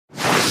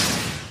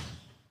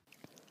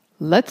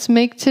Let's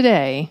make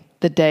today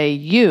the day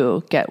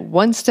you get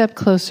one step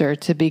closer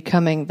to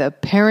becoming the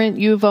parent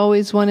you've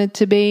always wanted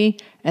to be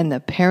and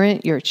the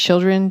parent your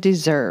children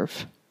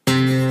deserve.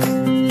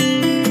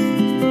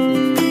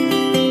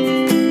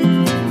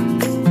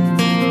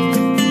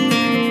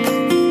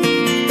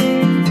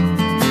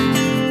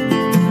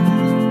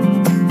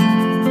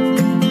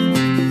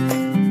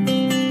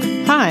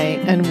 Hi,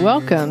 and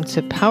welcome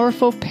to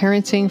Powerful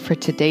Parenting for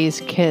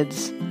Today's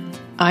Kids.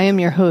 I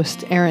am your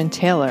host, Erin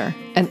Taylor,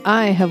 and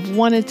I have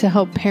wanted to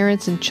help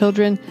parents and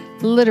children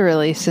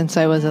literally since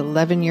I was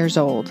 11 years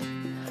old.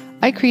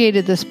 I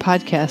created this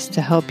podcast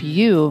to help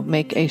you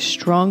make a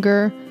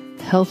stronger,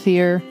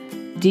 healthier,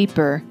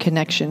 deeper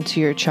connection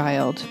to your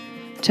child,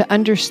 to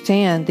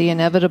understand the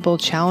inevitable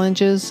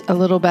challenges a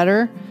little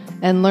better,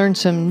 and learn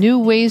some new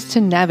ways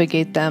to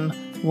navigate them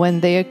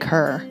when they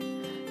occur.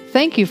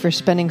 Thank you for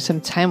spending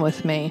some time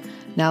with me.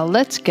 Now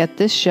let's get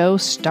this show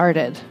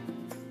started.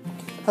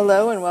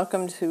 Hello and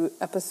welcome to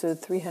episode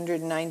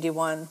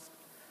 391.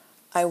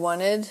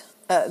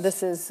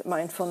 This is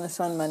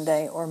Mindfulness on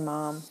Monday, or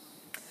Mom.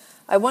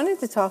 I wanted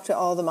to talk to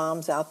all the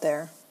moms out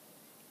there.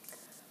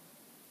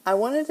 I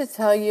wanted to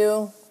tell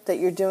you that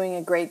you're doing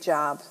a great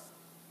job.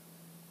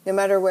 No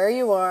matter where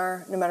you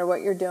are, no matter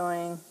what you're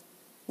doing,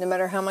 no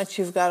matter how much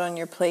you've got on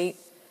your plate,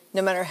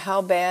 no matter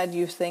how bad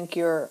you think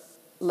you're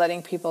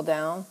letting people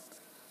down,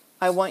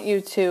 I want you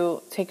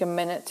to take a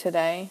minute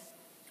today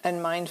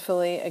and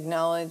mindfully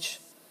acknowledge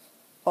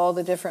all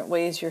the different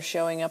ways you're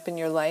showing up in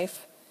your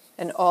life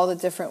and all the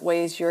different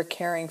ways you're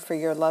caring for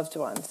your loved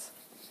ones.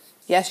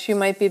 Yes, you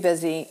might be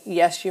busy.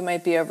 Yes, you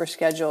might be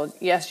overscheduled.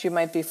 Yes, you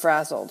might be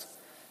frazzled.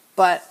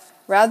 But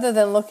rather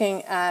than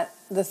looking at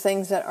the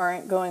things that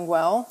aren't going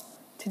well,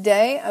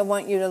 today I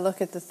want you to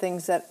look at the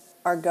things that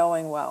are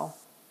going well,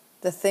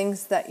 the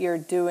things that you're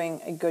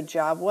doing a good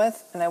job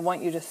with, and I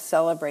want you to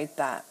celebrate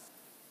that.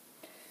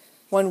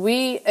 When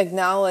we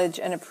acknowledge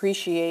and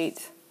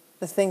appreciate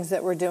the things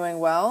that we're doing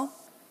well,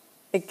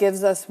 it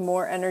gives us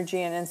more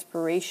energy and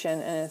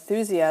inspiration and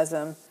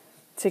enthusiasm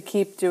to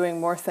keep doing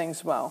more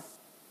things well.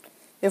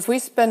 If we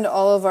spend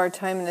all of our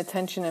time and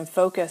attention and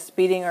focus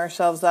beating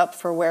ourselves up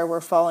for where we're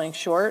falling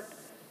short,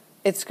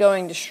 it's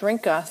going to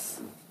shrink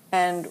us,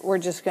 and we're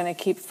just going to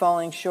keep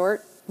falling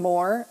short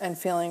more and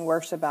feeling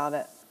worse about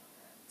it.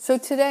 So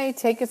today,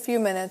 take a few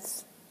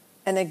minutes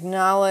and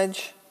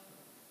acknowledge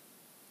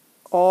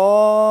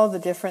all the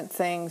different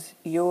things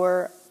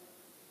you're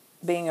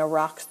being a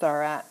rock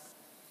star at.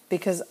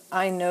 Because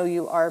I know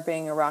you are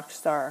being a rock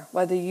star.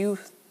 Whether you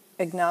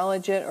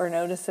acknowledge it or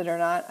notice it or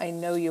not, I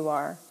know you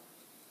are.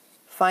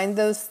 Find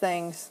those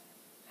things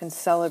and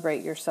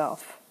celebrate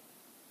yourself.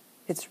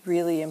 It's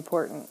really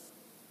important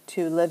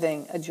to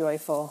living a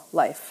joyful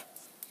life.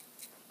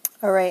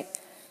 All right,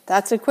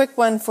 that's a quick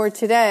one for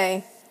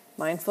today.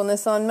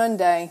 Mindfulness on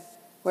Monday.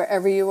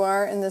 Wherever you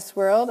are in this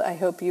world, I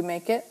hope you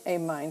make it a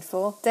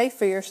mindful day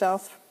for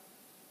yourself.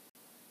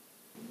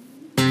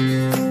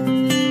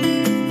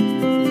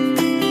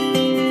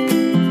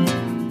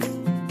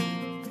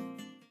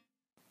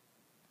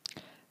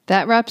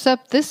 That wraps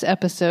up this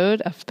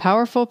episode of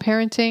Powerful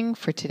Parenting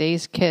for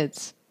Today's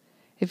Kids.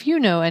 If you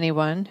know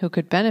anyone who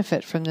could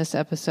benefit from this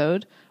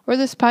episode or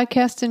this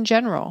podcast in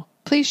general,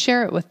 please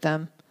share it with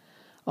them.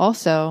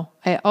 Also,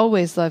 I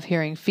always love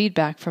hearing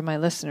feedback from my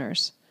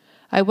listeners.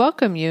 I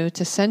welcome you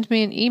to send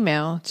me an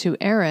email to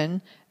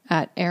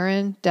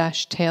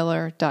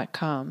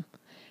erin@erin-taylor.com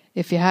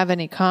if you have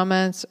any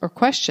comments or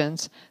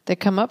questions that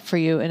come up for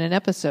you in an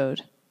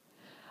episode.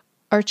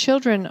 Our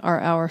children are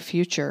our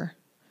future.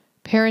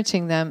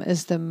 Parenting them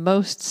is the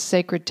most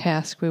sacred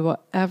task we will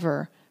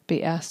ever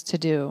be asked to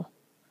do.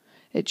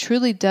 It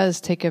truly does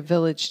take a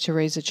village to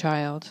raise a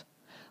child.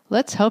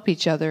 Let's help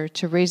each other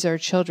to raise our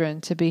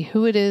children to be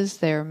who it is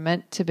they are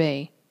meant to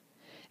be.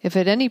 If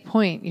at any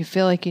point you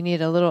feel like you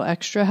need a little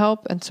extra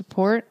help and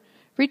support,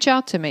 reach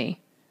out to me.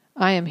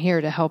 I am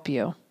here to help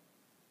you.